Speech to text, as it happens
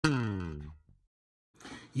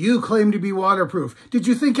You claim to be waterproof. Did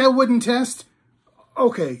you think I wouldn't test?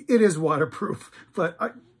 Okay, it is waterproof, but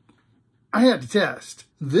I had to test.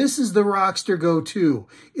 This is the ROCKSTER GO 2.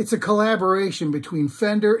 It's a collaboration between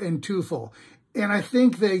Fender and Teufel, and I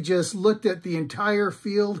think they just looked at the entire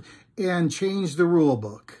field and changed the rule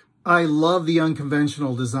book. I love the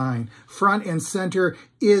unconventional design. Front and center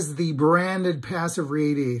is the branded passive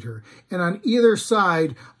radiator, and on either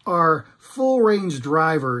side are full-range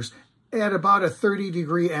drivers at about a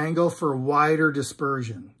 30-degree angle for wider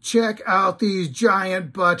dispersion. Check out these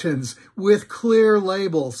giant buttons with clear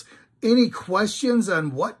labels. Any questions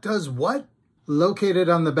on what does what? Located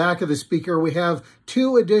on the back of the speaker, we have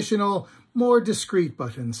two additional, more discreet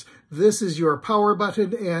buttons. This is your power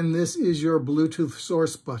button and this is your Bluetooth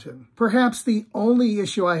source button. Perhaps the only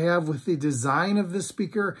issue I have with the design of this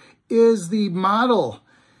speaker is the model.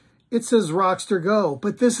 It says ROCKSTER GO,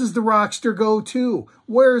 but this is the ROCKSTER GO 2.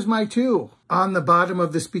 Where's my 2? On the bottom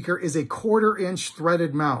of the speaker is a 1/4-inch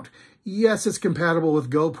threaded mount. Yes, it's compatible with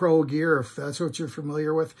GoPro gear, if that's what you're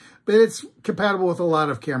familiar with, but it's compatible with a lot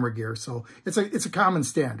of camera gear, so it's a common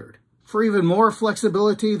standard. For even more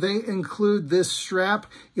flexibility, they include this strap.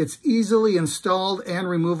 It's easily installed and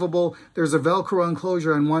removable. There's a Velcro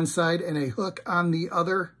enclosure on one side and a hook on the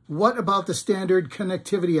other. What about the standard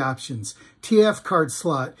connectivity options? TF card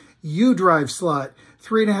slot, U-drive slot,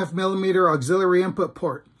 3.5mm auxiliary input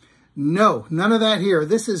port. No, none of that here.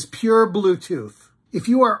 This is pure Bluetooth. If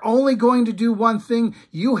you are only going to do one thing,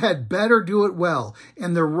 you had better do it well.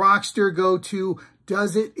 And the ROCKSTER GO 2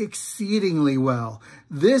 does it exceedingly well.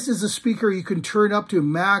 This is a speaker you can turn up to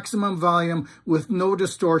maximum volume with no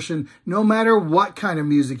distortion, no matter what kind of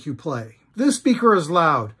music you play. This speaker is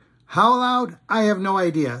loud. How loud? I have no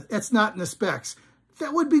idea. It's not in the specs.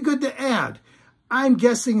 That would be good to add. I'm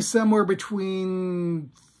guessing somewhere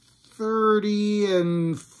between 30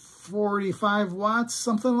 and 45 watts,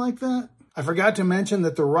 something like that. I forgot to mention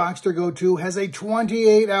that the ROCKSTER GO 2 has a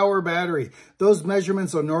 28-hour battery. Those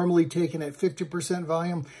measurements are normally taken at 50%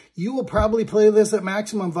 volume. You will probably play this at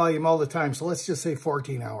maximum volume all the time, so let's just say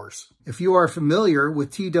 14 hours. If you are familiar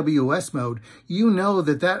with TWS mode, you know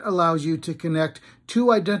that that allows you to connect two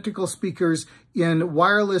identical speakers in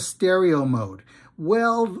wireless stereo mode.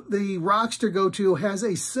 Well, the ROCKSTER GO 2 has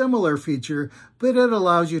a similar feature, but it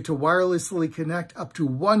allows you to wirelessly connect up to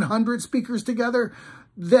 100 speakers together.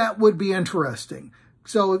 That would be interesting.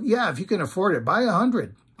 So yeah, if you can afford it, buy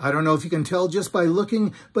 100. I don't know if you can tell just by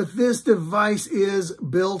looking, but this device is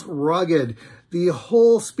built rugged. The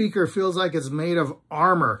whole speaker feels like it's made of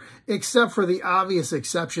armor, except for the obvious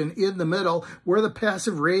exception in the middle where the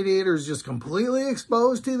passive radiator is just completely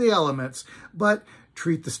exposed to the elements. But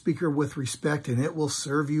treat the speaker with respect and it will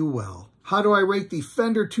serve you well. How do I rate the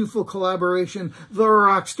Fender Teufel collaboration, the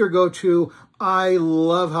ROCKSTER GO 2? I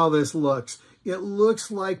love how this looks. It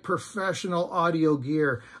looks like professional audio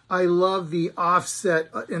gear. I love the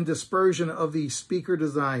offset and dispersion of the speaker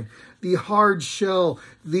design, the hard shell,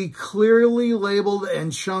 the clearly labeled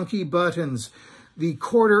and chunky buttons, the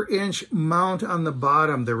 1/4-inch mount on the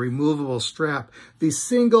bottom, the removable strap. The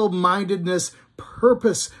single-mindedness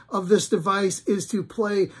purpose of this device is to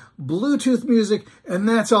play Bluetooth music, and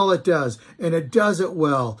that's all it does, and it does it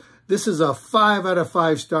well. This is a 5 out of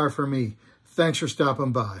 5 star for me. Thanks for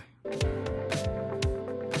stopping by.